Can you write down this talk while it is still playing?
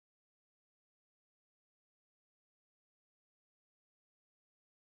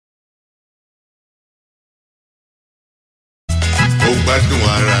gbádùn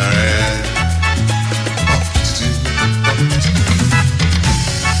ara rẹ̀.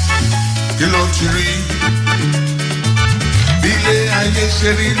 Kí ló ti rí? Ilé ayé ṣe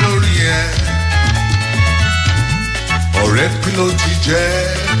rí lórí ẹ. Ọ̀rẹ́ kí ló ti jẹ́?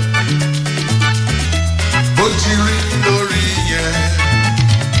 Bó ti rí lórí yẹn.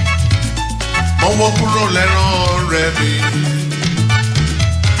 Mọ́wọ́ kúrò lẹ́rán ọ̀rẹ́ mi.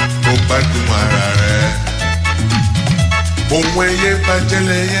 Mo gbádùn ara rẹ̀. Ohun ẹyẹ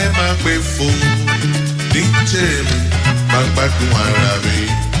bàjẹ́lẹ̀ yẹn máa gbé fún. Ní tèmi máa gbádùn ara mi.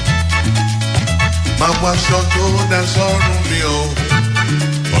 Máa wọ aṣọ tó dá sọ́rùn mi o.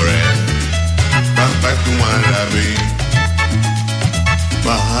 Ọ̀rẹ́ máa gbádùn ara mi.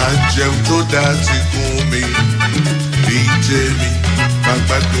 Máa jẹun tó dá ti kún mi. Ní tèmi máa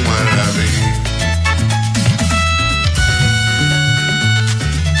gbádùn ara mi.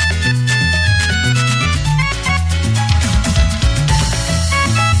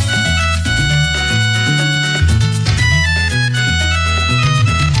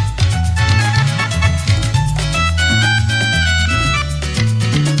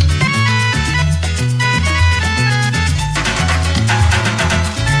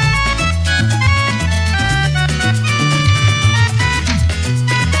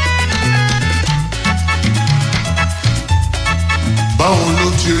 Báwo ló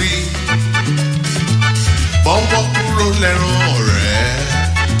ti rí? Bọ́wọ́ kúrò lẹ́rán ọ̀rẹ́.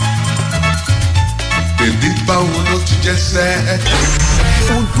 Bèbí báwo ló ti jẹ́ sẹ́?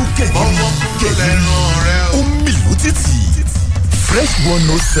 Ó ń dún kẹ̀kẹ́. Bọ́wọ́ kúrò lẹ́rán ọ̀rẹ́. Ó ń mìlú títì. Fresh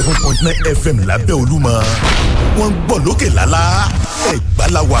 107.9 FM lábẹ́ Olúmọ. Wọ́n ń gbọ́ lókè lálá. Ẹ̀gbá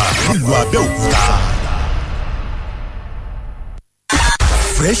la wà nílùú Abẹ́òkúta.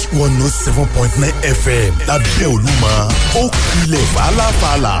 Fresh 107.9 FM lábẹ́ Olúmọ. Ó kilẹ̀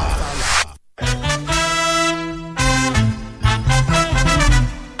fàlàfàlà.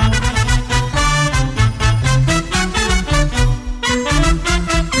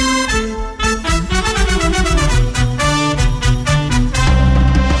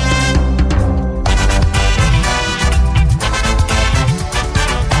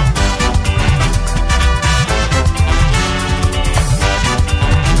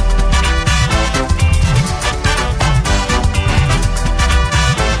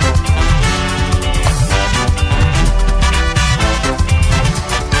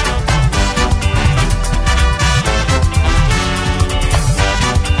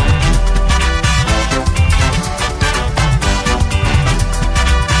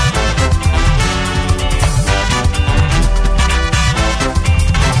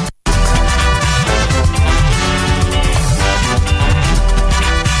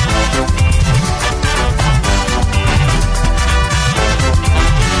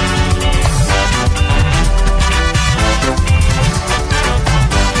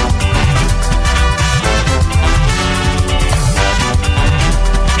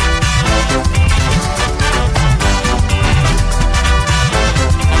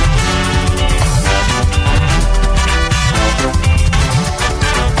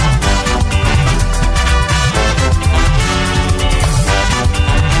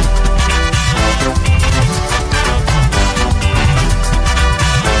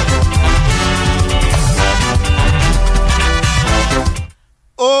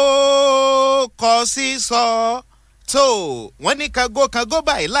 sísọ tó wọ́n ní kango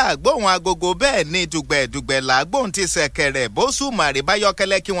báyìí láàgbóhùn agogo bẹ́ẹ̀ ni dùgbẹ̀dùgbẹ̀ làgbóhùn ti ṣẹ̀kẹ̀rẹ̀ bóṣù màrí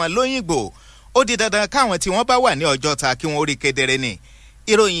báyọ̀kẹ́lẹ́ kí wọ́n lóyìnbó ó di dandan káwọn tí wọ́n bá wà ní Ọjọ́ta kí wọ́n rí kedere ni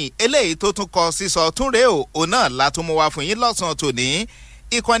ìròyìn eléyìí tó tún kọ sísọ tún rèé o òun náà látúmọ̀ wá fún yín lọ́sàn-án tòní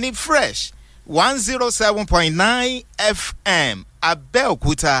ìkànnì Fresh 107.9 FM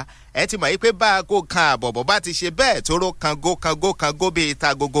Abẹ́òkúta ẹ ti mọ̀ yí pé bá a kó kan àbọ̀bọ̀ bá ti ṣe bẹ́ẹ̀ tó ró kango bíi ta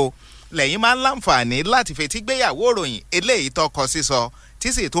gogo lẹ́yìn máa ń láǹfààní láti fetí gbéyàwó ìròyìn eléyìí tó kọ sísọ tí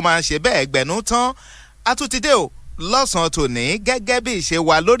sì tún máa ń ṣe bẹ́ẹ̀ gbẹ̀nú tán atútidé o lọ́sàn-án tòní gẹ́gẹ́ bí ìṣe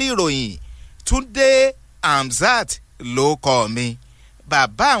wa lórí ìròyìn Túndé Hamzat ló kọ mi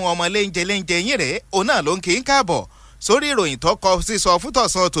bàbá àwọn ọmọ léńjẹ yín rèé òun náà ló ń kí ń káàbọ̀ sórí ìròyìn tó kọ sísọ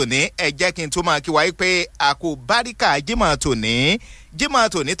fútọ̀sán tòní ẹ jẹ́ kí n tún máa kí wáyé pé àkó báríkà jímọ̀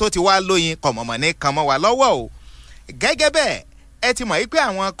tòní tó ti wá lóyin kọ̀mọ̀mọ̀ ní kan mọ́ wa lọ́wọ́ o gẹ́gẹ́ bẹ́ẹ̀ ẹ ti mọ̀ yí pé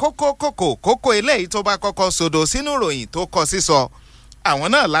àwọn kókó eléyìí tó bá kọ́kọ́ sódò sínú ìròyìn tó kọ sísọ àwọn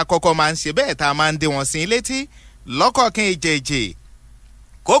náà lákọ́kọ́ máa ń ṣe bẹ́ẹ̀ tá a máa ń dé wọn sí létí lọ́kọ̀ọ̀kan ìjèjì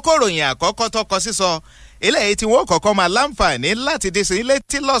kókó ìròyìn àkọ́kọ́ tó kọ sísọ eléyìí tí wọ́n kọ́kọ́ máa láǹfààní láti dé sí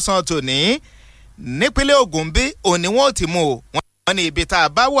létí lọ́sàn-án tòní nípínlẹ̀ Ògùn bí òní wọn ò ti mú o wọn ní ibi tá a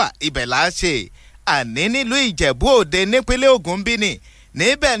bá wà ibẹ̀ là á ṣe àní nílùú Ìjẹ̀bú Òde nípínlẹ̀ Ògùn bí ni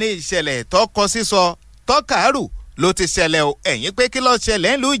níbẹ̀ ni ìṣẹ̀lẹ̀ tó kọ sísọ tọ́kàárù ló ti ṣẹlẹ̀ o ẹ̀yìn pé kí ló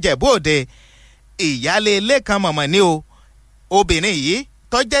ṣẹlẹ̀ ńlú Ìjẹ̀bú Òde ìyálé ilé kan mọ̀mọ́ ni o obìnrin yìí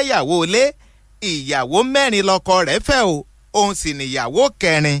tó jẹ́ ìyàwó ilé ìyàwó 4 lọ́kọ rẹ̀ fẹ́ o òun sì níyàwó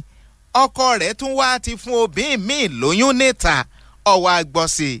 4 ọkọ rẹ̀ tún wá ti fún obìnrin míì lóyún níta ọwọ́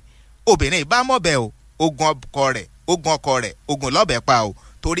agbọ́sí obìnrin bá mọ̀bẹ̀ o ogun ọkọ rẹ̀ ogun lọ́bẹ̀ pa o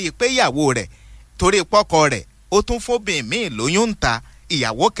torí pé ìyàwó rẹ̀ torí pọ́kọ rẹ̀ ó tún fóbìnrin míì lóyún níta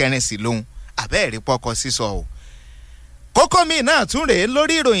ìyàwó 4 sí lóhun àbẹ́ẹ̀rí pọ́kọ sísọ o. kókó mi náà tún rèé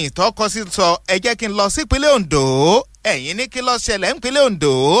lórí ìròyìn tọkọ sísọ ẹ jẹ́ kí n lọ sípínlẹ̀ Ondo ẹ̀yin ní kí ló ṣẹlẹ̀ ńpínlẹ̀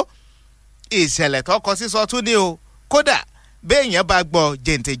Ondo ìṣẹ̀lẹ̀ tọkọ sísọ tún ní o kódà béèyàn bá gbọ́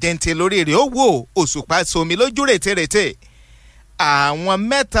jẹ̀ǹtẹ̀jẹ̀ǹtẹ̀ lórí rẹ̀ ó wò òṣùpá somi lójú rètérètè àwọn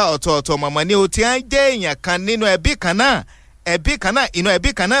 3 ọ̀tọ̀ọ̀tọ̀ mọ̀mọ́ ni o ti ń jẹ́ èèyàn kan nínú ẹbí kan náà inú ẹbí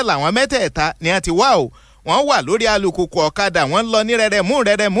kan náà làwọn mẹ́tẹ̀ẹ̀ta ni a ti wá o wọ́n wà lórí alùpùpù ọ̀kadà wọ́n lọ ní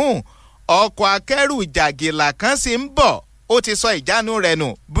rẹ̀rẹ̀mú ọkọ̀ akẹ́rù jàgìlà kan sì ń bọ̀ ó ti sọ ìjánu rẹ̀ nù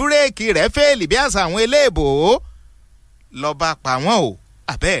búrẹ́ẹ̀kì rẹ̀ fẹ́ẹ̀lì bí àṣà àwọn eléèbó lọ́ba pa wọ́n o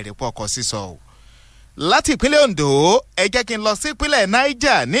àbẹ́ẹ̀rí pọkọ sísọ o. láti ìpínlẹ̀ Ondo ẹ jẹ́ kí n lọ sí ìpínlẹ̀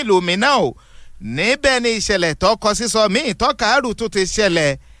Niger nílùú Minna o níbẹ̀ ni ìṣẹ̀lẹ̀ tọkọ sísọ míì tọ́kàárù tó ti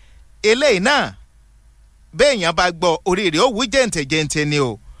ṣẹlẹ̀ eléyìí náà béèyàn bá gbọ́ oríire ó wú jẹ̀ǹtẹ̀jẹ̀ǹtẹ̀ ni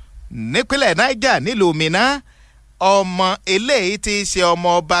o nípínlẹ̀ Niger nílùú Minna ọmọ eléyìí ti ṣe ọmọ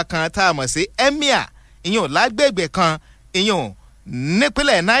ọba kan tá a mọ̀ sí emir ìyún lágbègbè kan ìyún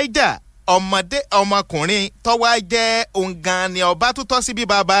nípínlẹ̀ Niger ọmọkùnrin tọ́wá jẹ́ òǹgan ni ọba tó tọ́ sí bí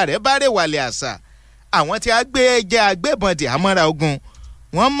bàbá rẹ̀ bá rè wàlẹ̀ àṣà àwọn tí a gbé jẹ́ agbébọn dì àmọ́ra ogun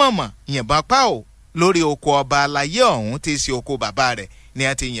wọ́n mọ̀mọ́ yìnbọn pa ò lórí oko ọba aláyé ọ̀hún ti ṣe oko bàbá rẹ̀ ni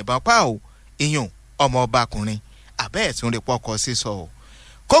a ti yìnbọn pa ò ìyún ọmọ ọbakùnrin àbẹ́ẹ̀ tún rí pọ́kọ sísọ o.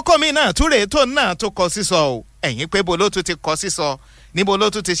 kókó mi náà túrè tó náà tó kọ sísọ o ẹ̀yìn pé bo ló tún ti kọ sísọ níbo ló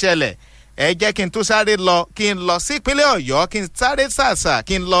tún ti ṣẹlẹ̀ ẹ jẹ́ kí n tún sáré lọ kí n lọ sí ìpínlẹ̀ Ọ̀yọ́ kí n sáré sàṣà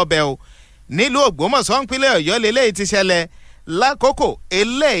kí n lọ bẹ̀ o nílùú Ògbómọ̀ṣọ́ ìpínlẹ̀ Ọ̀yọ́ lélẹ́yìí ti ṣẹlẹ̀ lákòókò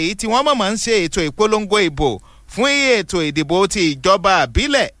eléyìí tí wọ́n mọ̀mọ́ ń ṣe ètò ìpolongo ìbò fún ètò ìdìbò ti ìjọba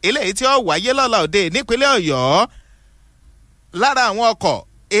àbílẹ̀ eléyìí tí ó wáyé lọ́la òde nípínlẹ̀ Ọ̀yọ́ lára àwọn ọkọ̀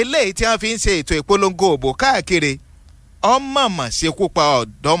eléyìí tí wọ́n fi ń ṣe ètò ìpolongo ìbò káàkiri ọmọọmọ ṣekú pa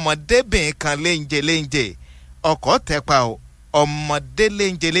ọ̀dọ́mọdébìnrin kan léńjẹ ọkọ̀ tẹ́pa o ọmọdé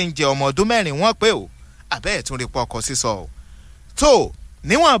léńjẹ ọmọ ọdún 4 wọ́n pé o àbẹ́ẹ̀ tún rí pọkọ sísọ o. tó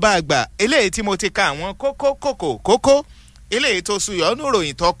níwọ̀n bá àgbà eléyìí tí mo ti ka àwọn kókó eléyìí tó suyọ̀ ọ́nú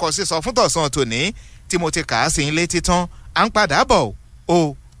ròyìn tó kọ sísọ fún tọ̀sán tòní tí mo ti kà á sí ilé títán à ń padà bọ̀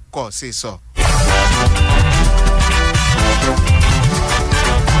o kọ sísọ.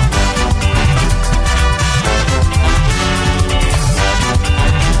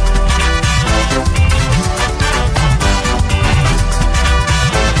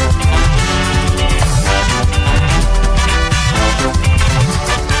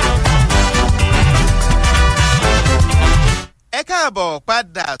 káàbọ̀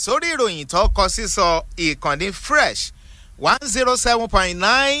padà sórí ìròyìn tó kọ sísọ ìkànnì fresh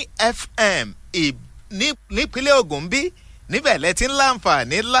 107.9 FM nípínlẹ̀ Ògùn bí níbẹ̀ lẹ́tí ń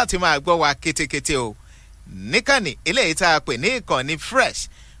láǹfààní láti máa gbọ́ wa kétékété o níkànnì eléyìí tá a pè ní ìkànnì fresh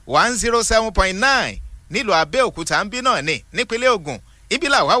 107.9 nílùú Abẹ́òkúta ń bí náà ní nípínlẹ̀ Ògùn ibi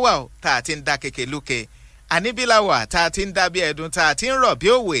làwa wà o tá a ti ń dá kéke lúke àníbí làwà tá a ti ń dá bí ẹ̀dùn tá a ti ń rọ̀ bí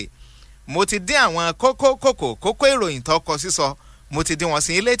òwe mo ti dín àwọn kókó ìròyìn tó kọ sísọ mo ti dín wọn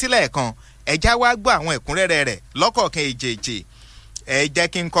sí ilé tílẹ̀ kan ẹja wá gbọ́ àwọn ẹ̀kúnrẹ́rẹ́ rẹ̀ lọ́kọ̀ọ̀kan èjèèjì ẹ jẹ́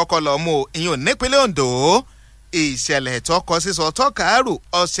kí n kọ́kọ́ lọ mú ìyún nípínlẹ̀ Ondo ìṣẹ̀lẹ̀ tó kọ sísọ tọ́kàárù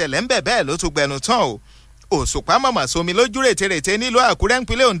ọ̀ṣẹ̀lẹ̀ ń bẹ̀ bẹ́ẹ̀ ló tún gbẹnu tán o òṣùpá màmá somi lójú rètérètè nílùú Àkúrẹ́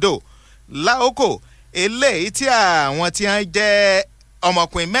nípínlẹ̀ Ondo láòkò eléyìí tí àwọn tí wọ́n jẹ́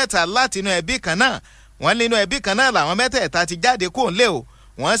ọmọkùnrin 3 láti inú ẹbí kan náà wọ́n nínú ẹbí kan náà làwọn mẹ́tẹ̀ẹ̀ta ti jáde kó ń lé o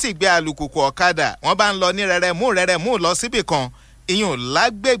wọ́n sì gbé alùpùpù ọ̀kadà wọ́n bá ń lọ ní rẹ̀rẹ̀mú lọ síbì kan ìyún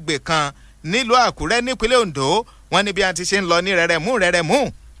lágbègbè kan nílùú Àkúrẹ́ nípínlẹ̀ Ondo wọ́n ní bí a ti ṣe ń lọ ní rẹ̀rẹ̀mú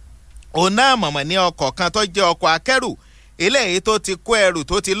òun náà mọ̀mọ́ ní ọkọ̀ kan tó jẹ́ ọkọ̀ akẹ́rù eléyìí tó ti kó ẹrù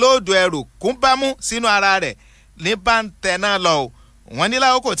tó ti lóòdù ẹrù kúnbámú sínú ara rẹ̀ ní báńtẹ̀ náà lọ o wọ́n ní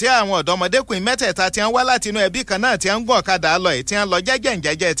lákòókò tí àwọn ọ̀dọ́mọdékùnrin mẹ́tẹ̀ẹ̀ta tí wọ́n wá láti inú ẹbí kan náà tí wọ́n ń gún ọ̀kadà lọ yìí tí wọ́n lọ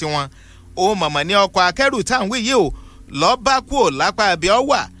jẹ́jẹ́ tiwọn ó mọ̀mọ́ ní ọkọ̀ akẹ́rù táwọn wí yìí o lọ bá kú ò lápá àbí ọ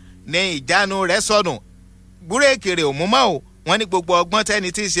wà ní ìjánu rẹ̀ sọnù búrẹ́kì rẹ̀ ò mú mọ́ o wọ́n ní gbogbo ọgbọ́n tẹ́ni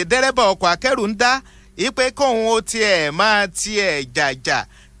tí í ṣe dẹ́rẹ́bà ọkọ̀ akẹ́rù ń dá ipe kóun ó tiẹ̀ máa tiẹ̀ jàjà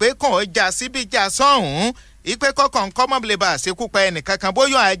pé kóun ó já síbi já sọ́hùn ipe kọ́kàn kọ́mọ́bìlẹ̀ bá àṣekú pa ẹnìkankan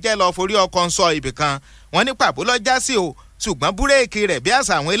bóyá àjẹ́ lọ forí ọkọ̀ ń sọ ibìkan wọ́n ní pàbó lọ já sí o ṣùgbọ́n búrẹ́kì rẹ̀ bí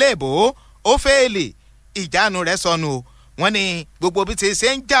àṣà àwọn eléèbó ó fẹ́ẹ̀lì ìjánu rẹ̀ sọnù o wọ́n ní gbogbo bí ti ṣe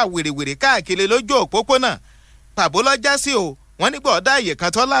ń jà wèrèwèrè káàkiri lójú òpópónà pàbó lọ́jà sí o wọ́n nígbà ọ̀dà àyè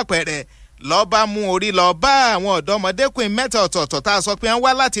kan tó lápẹ̀rẹ̀ lọ́ọ́ bá mú orí lọ bá àwọn ọ̀dọ́mọdékùnrin mẹ́ta ọ̀tọ̀ọ̀tọ̀ tá a sọ pé wọ́n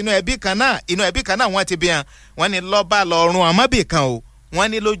wá láti inú ẹbí kan náà wọ́n ti bí wọn wọ́n ní lọ́ọ́ bá lọ run àmọ́bì kan o wọ́n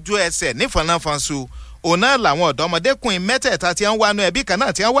ní lójú ẹsẹ̀ nífọ̀nàfọ̀nsu òun náà làwọn ọ̀dọ́mọdékùnrin mẹ́tẹ̀ẹ̀ta tí wọ́n wá inú ẹbí kan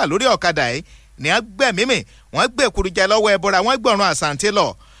náà tí wọ́n wà lórí ọ̀kadà yìí ní agbẹ̀mímì wọ́n gbé kurujẹ lọ́wọ́ ẹbọra wọ́n gbọ̀run àsàǹtì lọ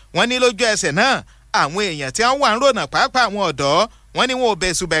wọ́n ní lójú ẹsẹ̀ náà àwọn èèyàn tí wọ́n wà ń rònà pàápàá àwọn ọ̀dọ́ wọ́n ní wọn ò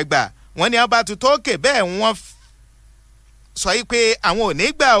bẹ̀sù bẹ̀gbà wọ́n ní abatu tókè bẹ́ẹ̀ wọ́n sọ yìí pé àwọn ò ní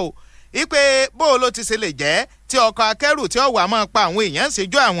gbà o yìí pé bó o ló ti ṣe lè jẹ́ tí ọkọ̀ akẹ́rù tí ó wà máa pa àwọn èèyàn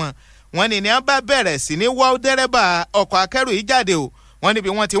ṣèjú àwọn wọ́n ní wọ́n bá bẹ̀rẹ̀ sí ní wọ́ dẹ́rẹ́bà ọkọ̀ akẹ́rù yìí jáde o wọ́n níbi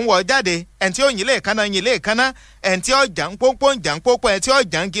wọ́n ti ń wọ́ jáde ẹni tí ó yin lè kánná ẹni tí ó jà ń pópó ẹni tí ó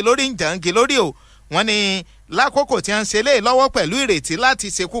jà ń gi lórí o wọ́n ní lákòókò tí wọ́n ń ṣe lé lọ́wọ́ pẹ̀lú ìrètí láti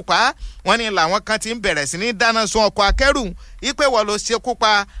ṣekú pa wọ́n ní làwọn kan ti ń bẹ̀rẹ̀ sí ní dáná sun ọkọ̀ akẹ́rù ipe wọ́n ló ṣekú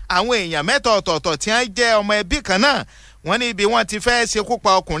pa àwọn èèyàn mẹ́ta ọ̀tọ̀ọ̀tọ̀ tí wọ́n jẹ́ ọmọ ẹbí kan náà wọ́n ní ibi wọ́n ti fẹ́ ṣekú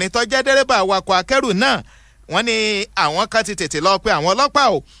pa ọkùnrin tó jẹ́ dẹ́rẹ́bà awakọ̀ akẹ́rù náà wọ́n ní àwọn kan ti tètè lọ pé àwọn ọlọ́pàá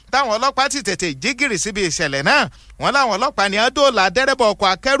o táwọn ọlọ́pàá ti tètè jígìrì síbi ìṣẹ̀lẹ̀ náà wọ́n láwọn ọlọ́pàá ní adóòlà dẹ́rẹ́bà ọkọ̀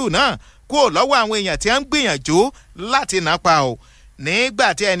akẹ́rù náà kúrò lọ́wọ́ àwọn èèyàn tí wọ́n ń gbìyànjú láti nà pa o nígbà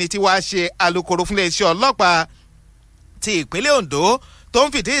tí ẹni tí wàá ṣe alukoro fún iléeṣẹ́ ọlọ́pàá ti ìpínlẹ̀ Ondo tó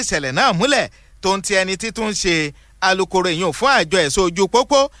ń fìdí ìṣẹ̀lẹ̀ náà múlẹ̀ tó ń ti ẹni tí tún ń ṣe alukoro ìyún fún àjọ ẹ̀ṣọ́ ojú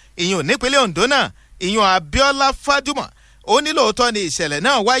pópó ìyún nípínlẹ̀ Ondo náà ìyún Abíọ́lá Fájúmọ̀ ó ní lóòótọ́ ni ìṣẹ̀lẹ̀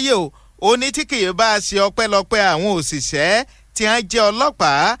náà wáyé o ó ní tí kìí bá ṣe ọpẹ́lọpẹ́ àwọn òṣìṣẹ́ tí wọ́n jẹ́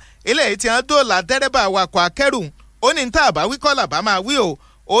ọlọ́pàá eléyìí tí wọ́n dóòlà dẹ́rẹ́bà awakọ̀ akẹ́rù ó ní ní tàbá wí kọ́ làbá máa wí o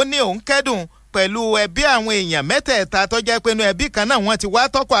ó ní òun kẹ́dùn pẹ̀lú ẹbí àwọn èèyàn mẹ́tẹ̀ẹ̀ta tó jẹ́ pé inú ẹbí kan náà wọ́n ti wá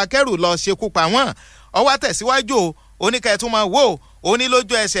tọkọ̀ akẹ́rù lọ ṣekú pa wọ́n ó wá tẹ̀síwájú o ó ní kẹ́ẹ̀tún máa wò ó ní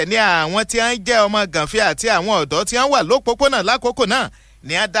lójú ẹsẹ̀ ní àwọn tí wọ́n jẹ́ ọmọ gànfẹ́ àti àwọn ọ̀dọ́ tí wọ́n wà lópòpónà lákòókò náà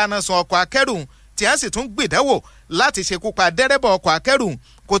ní wọ́n dáná sun ọkọ̀ akẹ́rù tí wọ́n sì tún gbìdẹ́wò láti ṣekú pa dẹ́rẹ́bà ọkọ̀ akẹ́rù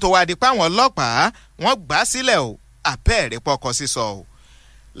kó tó wá di pa àwọn ọlọ́pàá wọ́n gbà á sílẹ̀ o àbẹ́ẹ̀rẹ́ pọkọ sísọ o.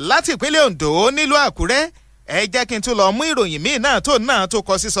 láti ìpínlẹ̀ Ondo nílùú Àkúrẹ́ ẹ jẹ́ kí n tún lọ mú ìròyìn míì náà tó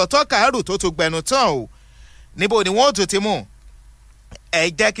kọ sísọ tọ́kàárù tó tún gbẹnu tán o. níbo ni wọ́n tún ti mú ẹ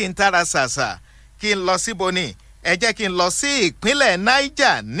jẹ́ kí n tara ṣàṣà kí n lọ síbo ni ẹ jẹ́ kí n lọ sí ìpínlẹ̀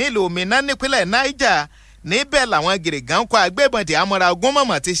Niger nílùú Minna nípínlẹ̀ Niger níbẹ̀ làwọn gìrìgàn kọ agbébọ̀dì amọ̀ra ogún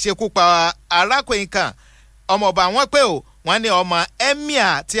mọ̀mọ́ ti ṣekú pa arákùnrin kan ọmọọba wọn pé o wọ́n ní ọmọ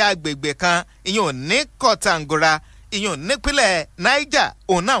emir ti agbègbè kan ìyún ní Kọ̀tàngórà ìyún nípínlẹ̀ Niger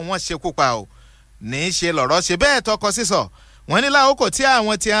òun náà wọ́n ṣekú pa o ní í ṣe lọ̀rọ̀ ṣe bẹ́ẹ̀ tọkọ sísọ wọ́n ní lákòókò tí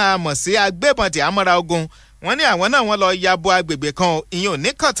àwọn tí a mọ̀ sí agbébọ̀dì amọ̀ra ogun wọ́n ní àwọn náà wọ́n lọ yabo agbègbè kan ìyún ní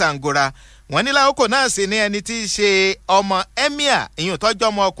Kọ̀tàngórà wọ́n ní lákòókò náà sì ní ẹni tí í ṣe ọmọ emir ìyún tọ́jú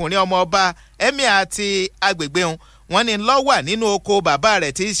ọmọ ọkùnrin ọmọ ọba emir ti agbègbè wọn wọ́n ní ló wà nínú oko bàbá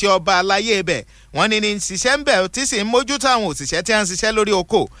rẹ̀ tí í ṣe ọba aláyé ibẹ̀ wọ́n ní ṣiṣẹ́ ń bẹ̀ tí sì ń mójútó àwọn òṣìṣẹ́ tí wọ́n ń ṣiṣẹ́ lórí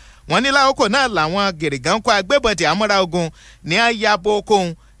oko wọ́n ní lákòókò náà làwọn gèrègán kó agbébọ̀dì amúra ogun ní ayabo oko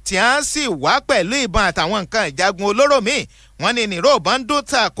tí wọ́n sì wá pẹ̀lú ìbọn àtàwọn nǹkan ìjagun olóró míì wọ́n ní nìró ìbọn ń dún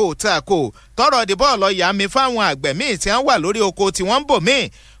tàkò tọrọ dìbò ọlọ́yà mi fáwọn àgbẹ̀ míì tí wọ́n wà lórí oko tí wọ́n ń bò míì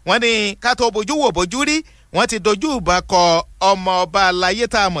wọ́n ní ká tó bójú wò bójú rí wọ́n ti dojú ìbọn kọ ọmọ ọba aláyé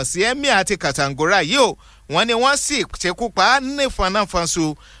tá a mọ̀ sí emir àti Kàtàngórà yìí o wọ́n ní wọ́n sì ṣekú pa á ní fọnáfọnsu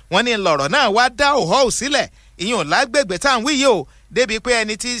wọ́n ní lọ̀rọ̀ náà wá dá òhọ́ sílẹ̀ ìyún lágbègbè tá à ń wí yìí o débi pé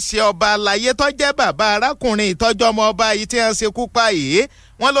ẹni tí í ṣe ọba aláyé tó jẹ́ bàbá arákùnrin ìtọ́jú ọmọ ọba yìí tí wọ́n ṣekú pa yìí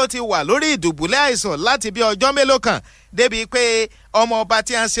wọ́n ló ti wà lórí ìdùbúlẹ̀ àìsàn láti bí ọjọ́ mélòó kan débi pé ọmọ ọba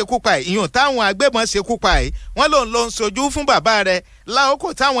tí wọ́n ṣekú pa yìí ìyún táwọn agbébọn ṣekú pa yìí wọ́n lòun ló ń sojú fún bàbá rẹ̀ láòkò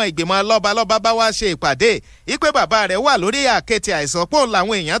táwọn ìgbìmọ̀ lọ́balọ́ba bá wá ṣe ìpàdé ìpè bàbá rẹ̀ wà lórí àkéte àìsàn pò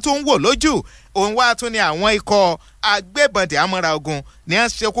làwọn èèyàn tó ń wò lójú òun wá tún ní àwọn ikọ̀ agbébọ̀dì amọ̀ra ogun ní wọ́n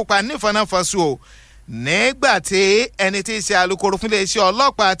ṣekú pa nífọ̀nàfọ̀sù o nígbà tí ẹni tí í ṣe alukoro fún iléeṣẹ́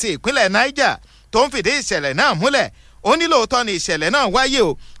ọlọ́pàá ti ìpínlẹ̀ Niger tó ń fìdí ìṣẹ̀lẹ̀ náà múlẹ̀ ó ní lóòótọ́ ni ìṣẹ̀lẹ̀ náà wáyé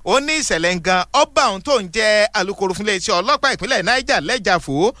o ó ní ìṣẹ̀lẹ̀ gan ọba òun tó ń jẹ́ alukoro fún iléeṣẹ́ ọlọ́pàá ìpínlẹ̀ Niger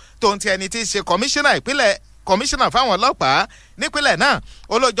lẹ́jàfó tó ń ti ẹni tí í ṣe kọmíṣánná fáwọn ọlọ́pàá nípínlẹ̀ náà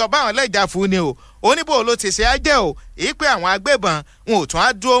olójọ báwọn lẹ́jàfó ni o ó ní bó ló ti ṣe á jẹ́ o ìpè àwọn agbébọn wọn ò tún á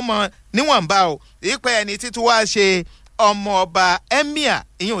dúró mọ́ níwọ̀nba o ìpè ẹni títún wá ṣe ọmọ ọba emir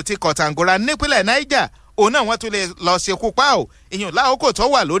ìyún ti Kọ̀tàngórà nípínlẹ̀ Niger òun náà wọ́n tún lè lọ ṣekú pa o ìyún láòkò tó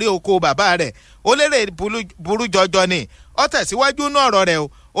wà lórí oko bàbá rẹ̀ ó lérè burú jọjọ ni ó tẹ̀síwájú náà ọ̀rọ̀ rẹ̀ o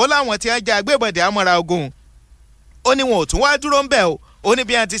ó láwọn tí wọ́n jẹ́ agbébọ̀dé amọ̀ra ogun ó ní wọn ò tún wá dúró ń bẹ̀ o ó ní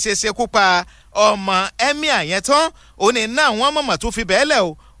bí wọ́n ti ṣe ṣekú pa ọmọ emir yẹn tán ó ní náà wọ́n mọ̀mọ́ tún fi bẹ́ẹ̀ lẹ̀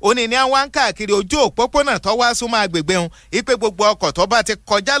o ó ní àwọn káàkiri ojú òpópónà tó wá súnmọ́ agbègbè òun ipe gbogbo ọkọ̀ tó bá ti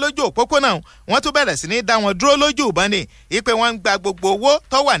kọjá lójú òpópónà wọ́n tún bẹ̀rẹ̀ sí ní dá wọn dúró lójú ìbọn ni ipe wọ́n ń gba gbogbo owó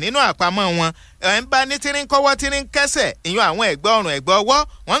tó wà nínú àpamọ́ wọn ẹ̀ ń bá ní tírín kọ́wọ́ tírín kẹsẹ̀ ìyún àwọn ẹ̀gbẹ́ ọrùn ẹ̀gbẹ́ ọwọ́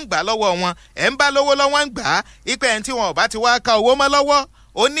wọ́n ń gbà lọ́wọ́ wọn ẹ̀ ń bá lówó lọ́wọ́ ń gbà á ipe ẹni tí wọn ò bá ti wá ka owó mọ́ lọ́wọ́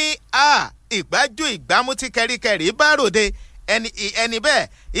ó ní ìgbájú ìgbámú tí kẹríkẹrí bá ròde ẹni bẹ́ẹ̀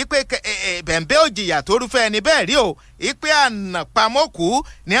ipe bẹ̀ǹbẹ́ òjìyà tó rúfẹ́ ẹni bẹ́ẹ̀ rí o ipe ànàpamọ́kù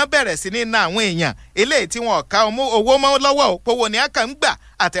ni wọ́n bẹ̀rẹ̀ sí ní na àwọn èèyàn eléyìí tí wọn ká owó mọ́ lọ́wọ́ òpówó ni a kàn ń gbà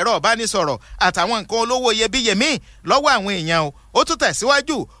àtẹ̀rọ ọ̀bánisọ̀rọ̀ àtàwọn nǹkan olówó iyebíye míì lọ́wọ́ àwọn èèyàn o ó tún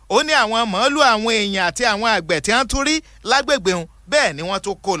tẹ̀síwájú ó ní àwọn màálù àwọn èèyàn àti àwọn àgbẹ̀ tí wọ́n tún rí lágbègbè òun bẹ́ẹ̀ ni wọ́n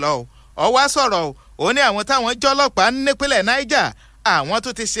tún kó lọ o ó wá sọ̀rọ̀ o ó ní àwọn táwọn jọlọ́pàá nípínlẹ̀ Niger àwọn tó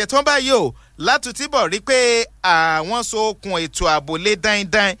ti ṣetán báyìí o látúntìbọ̀ rí pé àwọn sokùn ètò ààbò lé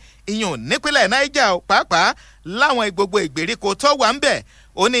dáindáin ìyún nípínlẹ̀ Niger o pàápàá láwọn gbogbo ìgbèríko tó wà ń bẹ̀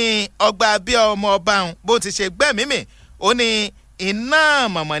ó ní ọgbà bí ọmọ ọba òun bó ti ṣe gbẹ́mímì ó ní iná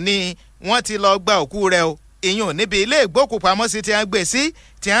mọ̀mọ́ ni wọ́n ti lọ gba òkú rẹ̀ o ìyún níbi ilé ìgbókùpamọ́sí tí wọ́n gbé sí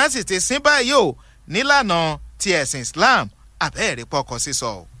tí wọ́n sì ti sin báyìí o nílànà ti ẹ̀sìn Islam àbẹ́ẹ̀rí pọkàn sísọ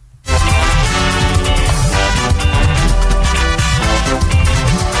o.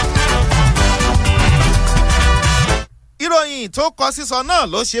 ìròyìn tó kọ sísọ náà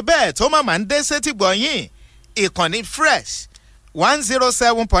ló ṣe bẹ́ẹ̀ tó máa ń dé sétí gbọ̀nyìn ìkànnì Fresh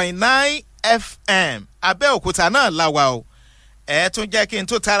 107.9 FM Abẹ́òkúta náà la wà o ẹ tún jẹ́ kí n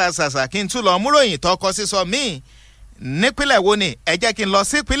tún tara ṣàṣà kí n tún lọ múròyìn tó kọ sísọ míì nípínlẹ̀ wo ni ẹ jẹ́ kí n lọ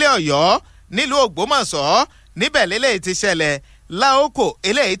sí ìpínlẹ̀ Ọ̀yọ́ nílùú Ògbómọ̀ṣọ́ níbẹ̀ lélẹ́yìí ti ṣẹlẹ̀ láòkò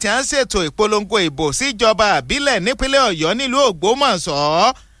eléyìí tí a ń ṣètò ìpolongo ìbò síjọba àbílẹ̀ nípínlẹ̀ Ọ̀yọ́ nílùú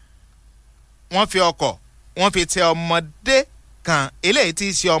Ògbómọ̀ṣọ́ wọ́n fi ọkọ̀ wọ́n fi tẹ ọmọdé kan eléyìí tí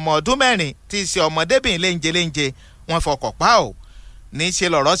í ṣe ọmọ ọdún mẹ́rin tí í ṣe ọmọdébìnrin léńjeléńje wọ́n fọkọ̀ pa ò ní í ṣe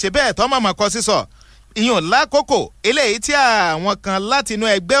lọ̀rọ̀ ṣe bẹ́ẹ̀ tọ́ màmá kọ sísọ ìyún lákòókò eléyìí tí àwọn kan látinú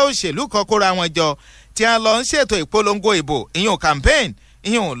ẹgbẹ́ òṣèlú kan kóra wọn jọ tí a lọ ń ṣètò ìpolongo ìbò ìyún campaign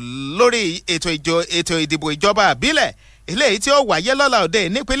ìyún lórí ètò ìdìbò ìjọba àbílẹ̀ eléyìí tí ó wáyé lọ́la òde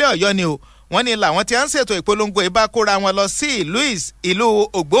nípínlẹ̀ Ọ̀yọ́ ni o wọ́n ní làwọn tí a ń ṣètò ìpolongo ìbá kóra wọn lọ sí ìlú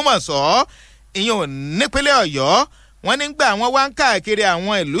Ògbómọ̀ṣọ́ ìyún nípínlẹ̀ Ọ̀yọ́ wọ́n nígbà wọ́n wá ń káàkiri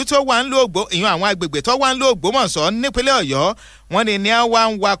àwọn ìlú tó wà ń lò ìyún àwọn agbègbè tó wà ń lò Ògbómọ̀ṣọ́ nípínlẹ̀ Ọ̀yọ́ wọ́n ní a wá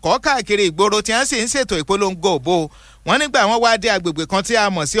ń wakọ̀ káàkiri ìgboro tí wọ́n sì ń ṣètò ìpolongo òbò wọ́n nígbà wọ́n wá dé agbègbè kan tí a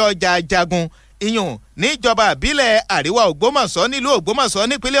mọ̀ sí ọjà Ajagun ìyún níjọba àbílẹ̀ àríwá Ògbómọ̀ṣọ́ nílùú Ògbómọ̀ṣọ́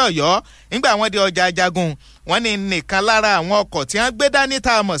nípínlẹ̀ Ọ̀yọ́ nígbà wọ́n dé ọjà Ajagun wọ́n ní nìkan lára àwọn ọkọ̀ tí wọ́n gbé dání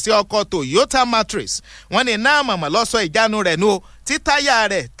tá a mọ̀ sí ọkọ̀ Toyota Matrix wọ́n ní náà mọ̀mọ́ lọ́sọ ìjánu rẹ̀ nù tí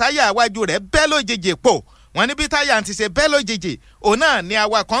táyà iwájú rẹ̀ bẹ́ lójijì pò wọ́n ní bí táyà ti ṣe bẹ́ lójijì òun náà ni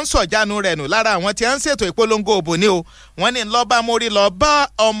awakọ̀ ń sọ̀jánu rẹ̀ nù lára àwọn tí wọ́n ń ṣètò ìpolongo òbò ni o wọ́n ní lọ́ba mórí lọ bá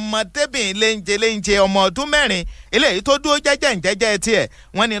ọmọdébìnrin léńjẹ ọmọ ọdún mẹ́rin eléyìí tó dúró jẹ́jẹ́ tiẹ̀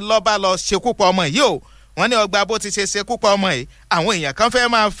wọ́n ní lọ́ba lọ ṣekú pa ọmọ yìí o wọ́n ní ọgbà bó ti ṣe ṣekú pa ọmọ yìí àwọn èèyàn kan fẹ́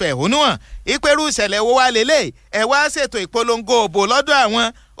máa fẹ̀hónú hàn ìpẹ́rù ìṣẹ̀lẹ̀ wo wá lélẹ̀ ẹ̀ wá ṣètò ìpolongo òbò lọ́dọ̀ àwọn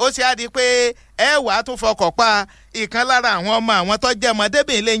ó ṣe á di pé ẹ wàá tún fọkọ̀ pa ìkan lára àwọn ọmọ àwọn tó jẹ́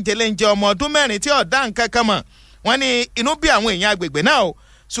ọmọdébìnrin léńjẹ ọmọ ọdún mẹ́rin tí ọ̀dá nǹkan kan mọ̀ wọ́n ní inú bí àwọn èèyàn agbègbè náà o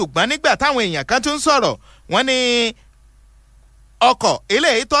ṣùgbọ́n nígbà táwọn èèyàn kan tún sọ̀rọ̀ wọ́n ní ọkọ̀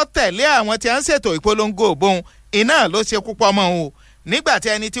eléyìí tó tẹ̀lé àwọn tí a ń ṣètò ìpolongo òbòun iná ló ṣe kú pọ́mọ́ o nígbà tí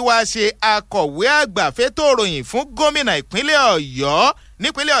ẹni tí wàá ṣe akọ̀wé àgbà fétò ìròyìn fún gómìnà ìpínlẹ̀ Ọ̀yọ́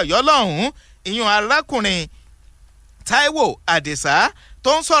nípínlẹ̀ Ọ̀yọ́ lọ́hùn-ún ìyún arákùnrin Táíwò Àdìsá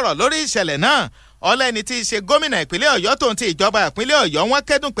tó ń sọ̀rọ̀ lórí ìṣẹ̀lẹ̀ náà ọlẹ́ni tí í ṣe gómìnà ìpínlẹ̀ Ọ̀yọ́ tó ń ti ìjọba ìpínlẹ̀ Ọ̀yọ́ wọn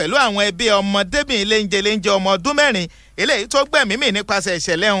kẹ́dùn pẹ̀lú àwọn ẹbí ọmọdébìnrin léńjẹ ọmọ ọdún mẹ́rin eléyìí tó gbẹ̀mímì nípasẹ̀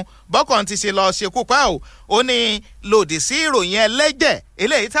ìṣẹ̀lẹ̀ ọ̀hún bọ́kàn ti ṣe lọ ṣekú pa ò ó ní lòdì sí ìròyìn ẹlẹ́jẹ̀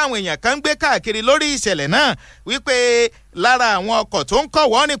eléyìí táwọn èèyàn kan ń gbé káàkiri lórí ìṣẹ̀lẹ̀ náà wípé lára àwọn ọkọ̀ tó ń kọ̀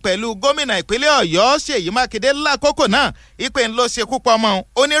wọ́rin pẹ̀lú gómìnà ìpínlẹ̀ Ọ̀yọ́ Ṣèyí Mákindé lákòókò náà ìpè ń lọ ṣekú pa ọmọ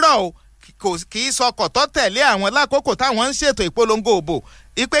onírọ̀ o kì í sọkọ̀ tó tẹ̀lé àwọn lákòókò táwọn ń ṣètò ìpolongo òbò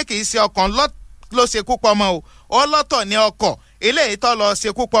ìpè kì í ṣe ọkàn ló ṣekú pọmọ o ọlọ́tọ̀ ní ọkọ̀ eléyìí tó lọ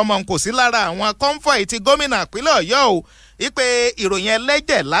ṣekú pọmọ kò sí lára àwọn kọ́ńfọ̀ì ti gómìnà ìpínlẹ̀ Ọ̀yọ́ o ìpè ìròyìn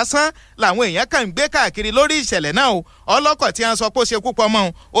ẹlẹ́jẹ̀ lásán làwọn èèyàn kàn ń gbé káàkiri lórí ìṣẹ̀lẹ̀ náà o ọlọ́kọ̀ tí a ń sọ pé ó ṣekú pọmọ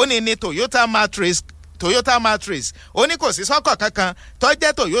o ó ní Toyota Matrix ó ní kò sí sọ́kọ̀ kankan tó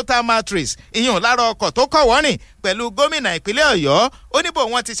jẹ́ Toyota Matrix ìyún lára ọkọ̀ tó kọ̀ wọ́rìn pẹ̀lú gómìnà ìpínlẹ̀ Ọ̀yọ́ ó ní bò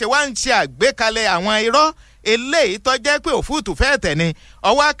wọ́n ti ṣe wá ń ṣe àgbékalẹ̀ àwọn irọ́ eléyìí tó jẹ́ pé òfúùtù fẹ́ẹ̀ tẹ̀ ni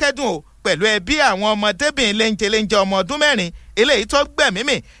ọwọ́ akẹ́dùn o pẹ̀lú ẹbí àwọn ọmọdébìnrin léńjẹ ọmọ ọdún mẹ́rin eléyìí tó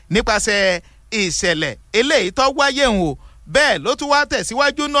gbẹ̀mímì nípasẹ̀ ìṣẹ̀lẹ̀ eléyìí tó wáyé ń o bẹ́ẹ̀ ló tún wá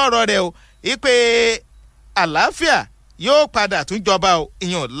tẹ̀síwájú náà ọ̀rọ̀ rẹ̀ o ìpè àlàáfíà yóò padà tún jọba o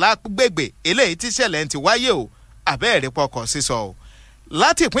ìyàn lágbègbè eléyìí tí ṣẹlẹ̀ ti wáyé o àbẹ́ẹ̀rẹ́ pọkàn sísọ o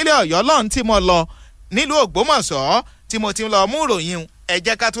láti ìpínlẹ̀ ọ̀yọ́ lọ́hùn tí mo lọ nílùú ògbómọ̀ṣọ́ tí mo ti lọ mú ròyìn ẹ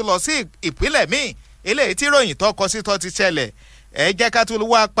jẹ́ ká tún lọ sí ìpínlẹ̀ míì eléyìí tí ròyìn tó kọ sí tó ti ṣẹlẹ̀ ẹ jẹ́ ká tún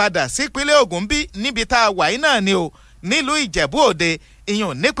wá padà sí ìpínlẹ̀ ògùn bí níbi tá a wà yìí náà ni o nílùú ìjẹ̀bú òde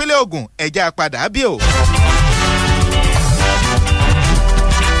ìyàn nípínlẹ̀ ògùn ẹ jẹ́ a padà bí o.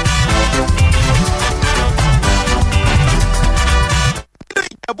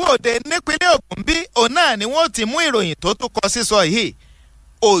 ìjẹ̀bú òde nípínlẹ̀ ògùn bí òun náà ni wọ́n ti mú ìròyìn tó tún kọ sísọ yìí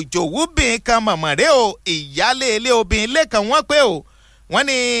òjòwúbìn kan mọ̀mọ́rẹ́ o ìyálé ilé obìnrin lẹ́kan wọ́n pé o wọ́n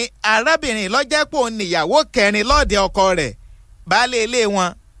ní arábìnrin lọ́jẹ́pọ̀ níyàwó kẹrin lọ́ọ̀dẹ ọkọ rẹ̀ baálé ilé wọn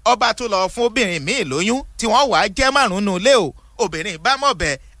ọba tó lọ fún obìnrin míì lóyún tí wọ́n wàá jẹ́ márùn-ún lé o obìnrin bá mọ̀bẹ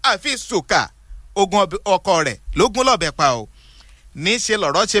àfi sùkà ogun ọkọ rẹ̀ lógún lọ́bẹ pa o níṣẹ́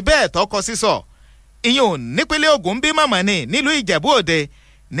lọ̀rọ̀ ṣe bẹ́ẹ̀ tọkọ sísọ ìyún nípínlẹ̀ Ògùn bí mọ̀mọ́ ni nílùú Ìjẹ̀bú Òde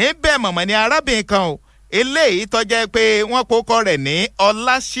níbẹ̀ mọ̀mọ́ ni arábìnrin kan o eléyìí tọ́jẹ́ pé wọ́n pokọ rẹ̀ ní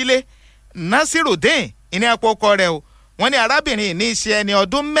Ọláṣílé Nasirudeen ìní àpokọ rẹ̀ o wọ́n ní arábìnrin ní í ṣe ẹni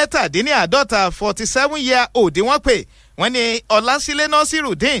ọdún 47 year old wọ́n pè wọ́n ní Ọláṣílé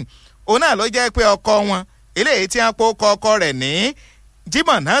Nasirudeen òun náà ló jẹ́ pé ọkọ wọn eléyìí tí wọ́n pokọ ọkọ rẹ̀ ní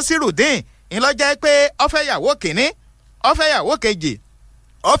Jimoh Nasirudeen ìlọ jẹ́ pé ó fẹ́ yàwó kìíní ó fẹ́ yàwó kejì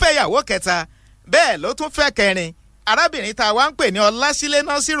ó fẹ́ yàwó kẹta bẹ́ẹ̀ ló tún fẹ́ kẹrin arábìnrin tá a wá ń pè ní Ọláṣílé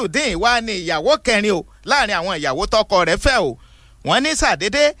Nasirudeen wá ní ìyàwó kẹrin o láàrin àwọn ìyàwó tọkọ rẹ̀ fẹ́ o wọ́n ní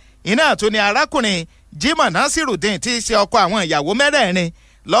sàdédé iná tún ni arákùnrin Jimoh Nasirudeen tí í ṣe ọkọ àwọn ìyàwó mẹ́rẹ̀ẹ̀rin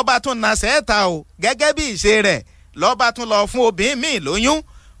lọ́ba tún na sẹ́ẹ̀ta o gẹ́gẹ́ bí ìṣe rẹ̀ lọ́ba tún lọ fún obìnrin míì lóyún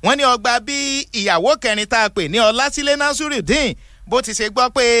wọ́n ní ọgbà bí ìyàwó kẹrin tá a pè ní Ọláṣílé Nasirudeen bó ti ṣe gbọ́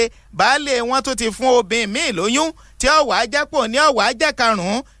pé baálé wọn tó ti fún obìnrin míì lóyún tí ó wàá jẹ́pọ̀ ní ọ̀wàá jẹ́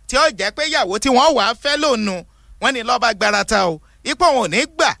karùn-ún tí ó jẹ́ pé ìyàwó tí wọ́n wàá fẹ́ lónù wọ́n ní lọ́ba gbarata o ipò wọn ò ní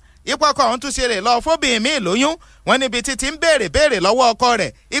gbà ipò ọkọ òun tún ṣe lè lọ fóbìnrin míì lóyún wọ́n níbi títí ń béèrè lọ́wọ́ ọkọ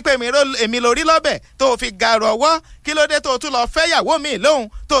rẹ̀ ipe èmi lórí lọ́bẹ̀ tó fi gàrọ̀ ọwọ́ kí ló dé tó tún lọ fẹ́ yàwó míì lóhùn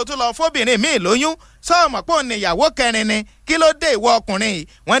tó tún lọ fóbìnrin míì lóyún sọ́ọ̀mọ̀ pò ní ìyàwó kẹrin ni kí ló dé ìwọ ọkùnrin yìí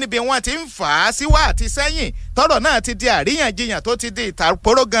wọ́n níbi wọ́n ti ń fà á síwá àti sẹ́yìn tọ́rọ̀ náà ti di àríyànjiyàn tó ti di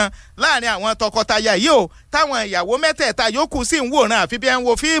ìtàpóró gan láàrin àwọn tọkọtaya yìí o táwọn ìyàwó mẹ́tẹ̀ẹ̀ta yòókù sì ń wòran àfi bí ẹ ń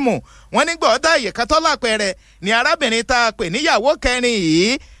wo fíìmù wọ́n nígbà ọ̀dà àyè kan tọ́lápẹ̀rẹ̀ ni arábìnrin tá a pè níyàwó kẹrin yìí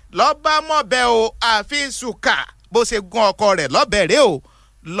lọ́ba mọ̀bẹ o àfi sùkà bó ṣe gun ọkọ rẹ̀ lọ́bẹ̀rẹ̀ o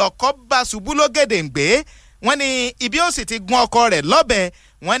lọ́kọ́ bá ṣubú lógèdèǹgbé wọ́n ní ibi ó sì ti gun ọkọ rẹ̀ lọ́bẹ̀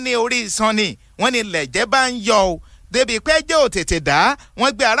wọ́n ní orí iṣan ni wọ́n ní lẹ̀jẹ̀ bá ń yọ o débi pé jẹ́ ò tètè dá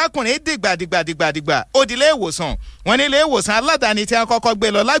wọ́n gbé arákùnrin dìgbàdìgbà ó di ilé ìwòsàn wọ́n ní ilé ìwòsàn aládàáni tí wọ́n kọ́kọ́ gbé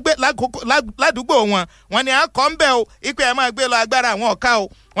lọ ládùúgbò wọ́n ní akọ́ ń bẹ̀ o ipe ẹ̀ máa gbé lọ agbára àwọn ọ̀ka o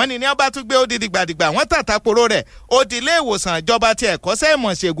wọ́n ní ọba tún gbé ó di dìgbàdìgbà wọ́n tàtàpòrò rẹ̀ ó di ilé ìwòsàn ìjọba ti ẹ̀kọ́ṣẹ́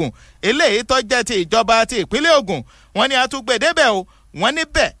ìmọ̀ ṣègùn eléyìí tó jẹ́ ti ìjọba ti ìpínlẹ̀ Ògùn wọ́n ní atúgbè débẹ̀ o wọ́n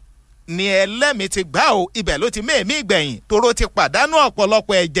níbẹ̀ ni ẹlẹ́mìí ti gbá o ibẹ̀ ló ti mẹ́ẹ̀mí ìgbẹ̀yìn toró ti pàdánù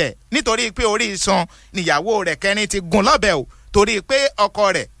ọ̀pọ̀lọpọ̀ ẹ̀jẹ̀ nítorí pé orí iṣan níyàwó rẹ̀ kẹrin ti gún lọ́bẹ̀ o torí pé ọkọ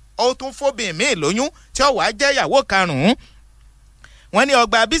rẹ̀ ó tún fóbìn míì lóyún tí ó wàá jẹ́ ìyàwó karùn-ún wọ́n ní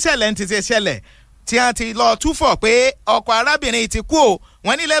ọgbà bíṣẹ̀lẹ̀ ti ṣe ṣẹlẹ̀ tí a ti lọ túfọ̀ pé ọkọ arábìnrin ti kú o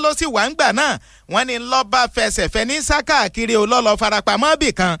wọ́n nílẹ̀ ló sì wà ń gbà náà wọ́n ní lọ́ba fẹsẹ̀fẹ́ ní sákàkiri o lọ́lọ́ farapamọ́ bì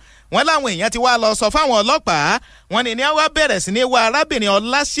kan wọ́n láwọn èèyàn ti wá lọ sọ fáwọn ọlọ́pàá wọ́n ní wá bẹ̀rẹ̀ sí ní wá arábìnrin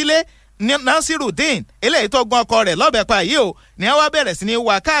Ọláṣílé Nasirudeen eléyìí tó gún ọkọ rẹ̀ lọ́bẹ̀ pa yìí o ní wá bẹ̀rẹ̀ sí ní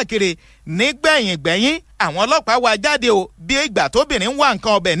wá káàkiri nígbẹ̀yìn àwọn ọlọ́pàá wá jáde o bí ìgbà tóbìnrin ń wá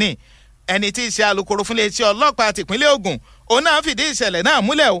nǹkan ọbẹ̀ ni ẹni tí í ṣe alukoro fún iléeṣẹ́ ọlọ́pàá tìpínlẹ̀ Ògùn òun náà fìdí ìṣẹ̀lẹ̀ náà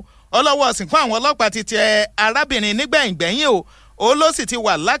múlẹ̀ o ọlọ́wọ́ sìnkú àwọn ọlọ́pàá ti tẹ arábìnrin nígbẹ̀yìn o ó ló sì ti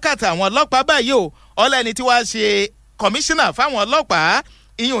wà lákàtà àwọn ọlọ́pàá báyìí o ọlẹ́ni tí wàá ṣe kọmíṣánná fáwọn ọlọ́pàá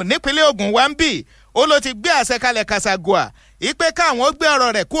ìyún nípínlẹ̀ Ògùn wá ń bì ó ló ti gbé àṣẹ kalẹ̀ kàṣàgùà ìpè káwọn gbé ọ̀rọ̀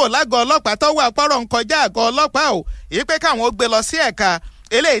rẹ̀ kúrò lágọ̀ọ́ ọlọ́pàá tó wà pọ́rọ̀ ń kọjá àgọ́ ọlọ́pàá o ìpè káwọn gbé lọ sí ẹ̀ka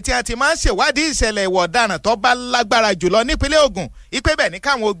eléyìí tí a ti máa ń ṣèwádìí ìṣẹ̀lẹ̀ ìwà ọ̀daràn tó bá lágbára jùlọ nípínlẹ̀ Ògùn ìpè bẹ̀ ní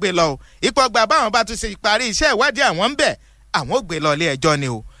káwọn gbé lọ o ìpè ọgbà báwọn bá tún ṣe parí iṣẹ́ ìwádìí àwọn ń bẹ̀ àwọn gbé lọ ilé ẹjọ́ ni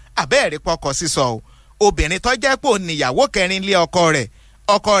o àbẹ́ẹ̀rí pọkọ sísọ o obìnrin tó jẹ́ pò níyàwó kẹrin lé ọkọ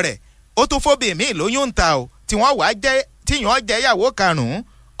rẹ̀ ó tún fóbìnrin míì lóyún ń ta o tí wọ́n wàá jẹ́ tíyàn jẹ́ ìyàwó karùn-ún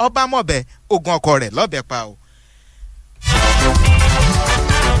ọba mọ̀bẹ ogun ọkọ rẹ̀ lọ́bẹ̀ pa o.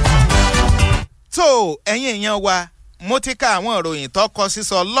 tó ẹ̀yin èèyàn wa mo ti ka àwọn ìròyìn tó kọ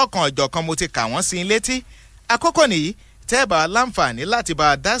sísọ lọ́kan ọ̀jọ̀kan mo ti kà wọ́n sí i létí àkókò nìyí tẹ́ bá láǹfààní láti bá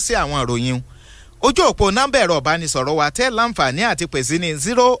a dá sí àwọn ìròyìn ojú òpó nọ́mbà ẹ̀rọ ìbánisọ̀rọ̀ wa tẹ́ láǹfààní àti pèsè ní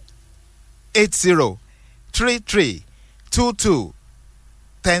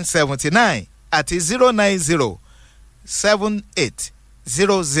 08033221079 àti 090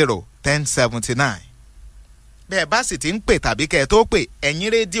 08078001079. bẹ́ẹ̀ bá sì ti ń pè tàbí kẹ́ ẹ tó pè ẹ̀yin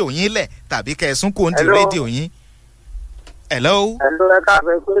rédíò yín lẹ̀ tàbí kẹ́ ẹ sún kó ń di rédíò yín. hello.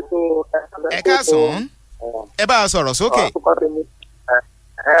 ẹ káàsán. ẹ bá a sọ̀rọ̀ sókè.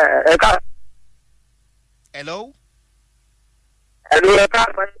 hello.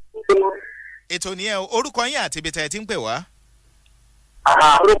 ètò nìyẹn o, orúkọ yín àti ibi tẹ́ ẹ ti ń pè wá.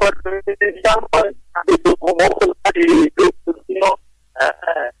 orúkọ tí sáńpọ̀ àti ìdókòwò láti ìlú ìdókòwò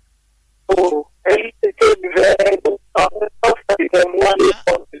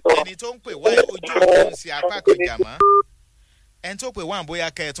ẹni tó ń pè wá ojú òpó ń ṣe apá kan jàmọ́ ẹni tó pè wá bóyá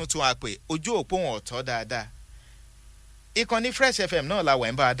kẹ́ ẹ tuntun àpè ojú òpó wọn ọ̀tọ̀ dáadáa. ìkànnì Fresh FM náà la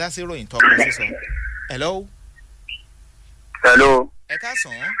wẹ̀ ń bá a dá sí ròyìn tọkọ sísọ. hello. hello. ẹ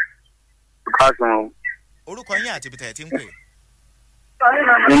káàsán. káàsán. orúkọ yín àti ibi tẹ́ ẹ ti ń pè.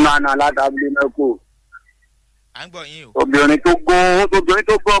 ìmọ̀nà látàbílẹ̀ mẹ́kò. à ń gbọ́ yín o. obìnrin tó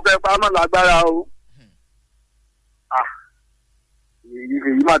gbọ́ ọkọ̀ ẹ̀pá náà lágbára o.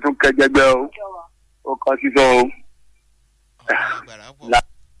 èyí máa tún kẹjẹgbẹ o. ó kọ sísọ o.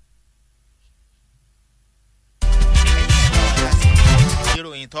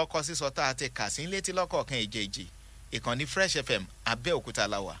 ìròyìn tó kọ sísọ tá a ti kà sí létí lọ́kọ̀ọ̀kan èjèèjì ìkànnì Fresh FM Abẹ́òkúta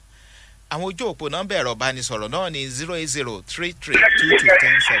la wà. àwọn ojú òpó nọ́mbà ẹ̀rọ ìbánisọ̀rọ̀ náà ní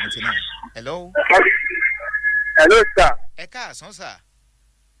 08033221079. hello. hello sir. ẹ káàsán sà.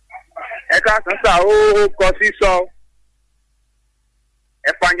 ẹ káàsán sà ó kọ sísọ.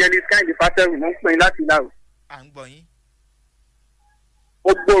 evangelist Kẹ́hìndé Fásẹ́rù ló ń pè láti Ìlárò. à ń gbọ́ yín.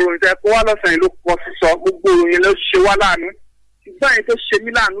 gbogbo òròyìn tẹ kó wá lọ́sàn-án ló kọ sísọ gbogbo òròyìn ló ṣe wá láàánú ṣùgbọ́n èyí tó ṣe mí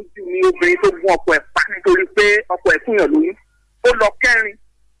láàánú jù ní obìnrin tó gun ọkọ ẹ̀ pa nítorí pé ọkọ ẹ̀ fún yàn lóyún ó lọ kẹrin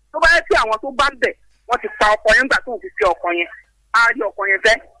tó bá yẹ kí àwọn tó bá ń bẹ̀ wọ́n ti pa ọkọ yẹn nígbà tó ń fi fi ọkọ yẹn á rí ọkọ yẹn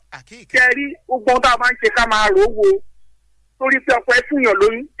fẹ́ kẹrí gbogbo ohun tá a máa ń ṣe ká máa rò ó wo torí pé ọkọ ẹ̀ fún yàn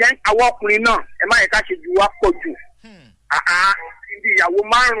lóyún jẹ́ àwọn ọkùnrin náà ẹ má yẹ ká ṣe ju wá pọ̀ jù ibi ìyàwó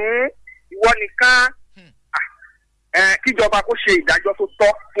 5 ìwọ nìkan kíjọba kó ṣe ìdájọ́ tó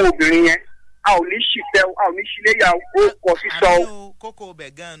tọ́ fún obìnrin yẹn a ò ní ṣìfẹ́ a ò ní ṣìléyà ó kọ sísọ. àmì kókó ọbẹ̀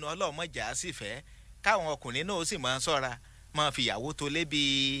gan-an ọlọ́mọjà sì fẹ́ káwọn ọkùnrin náà ó sì máa ń ṣọ́ra máa fi ìyàwó tó lé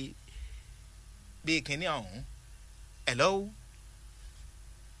bíi kínní ọ̀hún. hello.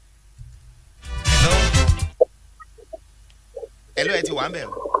 hello ẹ ti wà ń bẹ̀ o.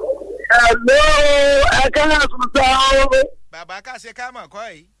 hello ẹ kẹ́lẹ́ sùn sá o. bàbá káṣe ká mọ̀ kọ́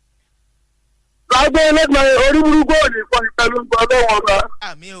yìí. lágbé ẹlẹ́gbẹ̀ẹ́ orí burúkú ò ní pọ́n pẹ̀lú ọlọ́wọ́n ọba.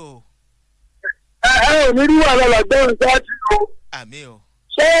 àmì o. ẹ ò ní rí wàhálà làgbẹ́rún sáàtì o. àmì o.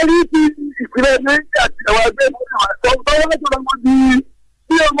 ṣé rí ti ìpínlẹ̀ méjì àti ẹ̀wà ẹgbẹ́ ìmọ̀lẹ́wà tó ń tọ́wọ́ tó lọ́wọ́ di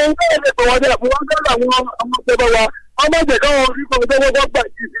bí ọmọ ń bẹ̀rẹ̀ lè tọ̀wọ́ dẹ̀ fún wọn kẹ́lẹ́ àwọn ọmọ ìjọba wa wọ́n má jẹ́ káwọn orí kan tó wọ́pọ̀ gbà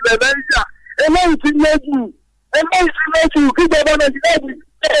jù ìpínlẹ̀ méjì eléyìí ti lójú kíjọba Nàìjíríà ti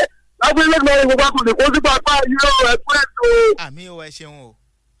ṣe lábẹ́ ẹlẹ́gbẹ̀ẹ́ ìgbà kò lè kó sí pápá yóò ẹ̀kú ètò. àmì o ẹ ṣeun o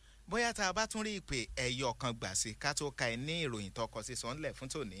bóyá tá a bá tún rí ìpè ẹ̀yọ̀ kan gbà sí ká tó ka ẹ ní ìròyìn tọkọ sí sọ́nlẹ̀ fún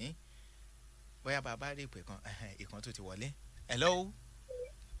tòní bóyá bàbá rí ìpè kan ìkan tó ti wọlé. hello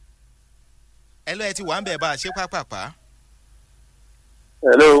ẹ ti wà ń bẹ̀ bá a ṣe pápápá.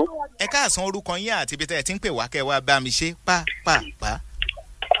 hello. ẹ káàsán orúkọ yín àti ibi tẹ́ ẹ ti ń pè wá kẹ́ wá bá mi ṣe pápápá.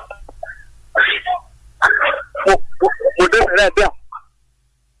 mo dé bẹ̀rẹ̀ bẹ́ẹ̀.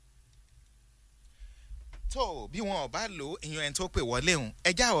 tó bí wọn ò bá lò ìyẹn ẹni tó pè wọlé hùn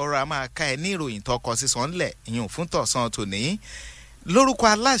ẹjá ọ̀rọ̀ a máa ka ẹ ní ìròyìn tọkọ sísan ńlẹ̀ ìyẹn fún tọ̀sán tòní lórúkọ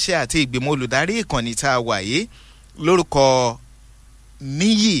aláṣẹ àti ìgbìmọ̀ olùdarí ìkànnì tá a wà yìí lórúkọ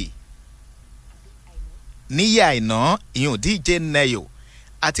níyì àìná ìyẹn DJ Neyo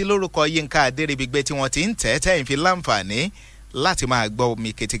àti lórúkọ Yínká Adéríbigbé tí wọ́n ti ń tẹ́yìn fi láǹfààní láti máa gbọ́ omi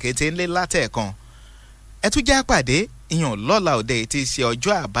kètèkètè ńlẹ̀ látẹ̀ẹ̀kan ẹ tún já pàdé ìyẹn lọ́la òde tí í ṣe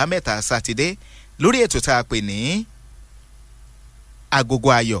ọjọ́ àbámẹ́ta sátidé lórí ètò tá a pè ní agogo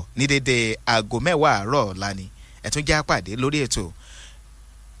ayọ̀ ní dédé aago 10 àárọ̀ ọ̀la ni ẹ tún já pàdé lórí ètò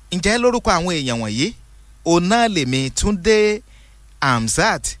ǹjẹ́ lórúkọ àwọn èèyàn wọ̀nyí ọ̀nà lèmi Túndé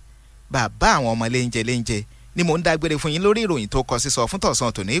Hamzat bàbá àwọn ọmọ léńjẹ ni mò ń dágbére fún yín lórí ìròyìn tó kọ sísọ fún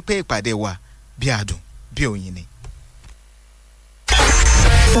tọ̀sán tòní pé ìpàdé wa bí adùn bí oyin ni.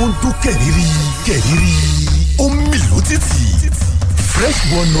 ó ń dún kẹ̀rìírí ó ń mì lótìtì Fresh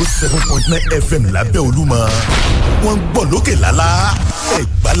 107.9 FM lábẹ́ Olúmọ wọ́n ń gbọ́ lókè lálá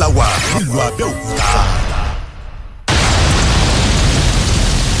Ẹ̀gbá la wà nílùú Abẹ́òkúta.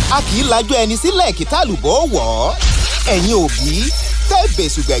 a kì í lajú ẹni sílẹ̀ kí tálùbọ̀ wọ̀ ọ́ ẹ̀yin òbí tẹ́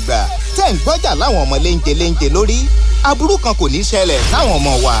bẹ̀sù gbẹ̀gbà tẹ́ ń gbọ́jà láwọn ọmọ léńjẹ lórí aburú kan kò ní ṣẹlẹ̀ láwọn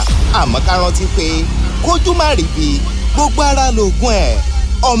ọmọ wa àmọ́ ká rántí pé kójú má rí bi gbogbo ara lóògùn ẹ̀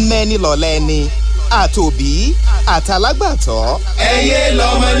ọmọ ẹni lọ̀lẹ́ ẹni àtòbí àtàlágbàtọ́. ẹ yé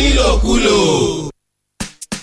lọ́mọ nílòkulò.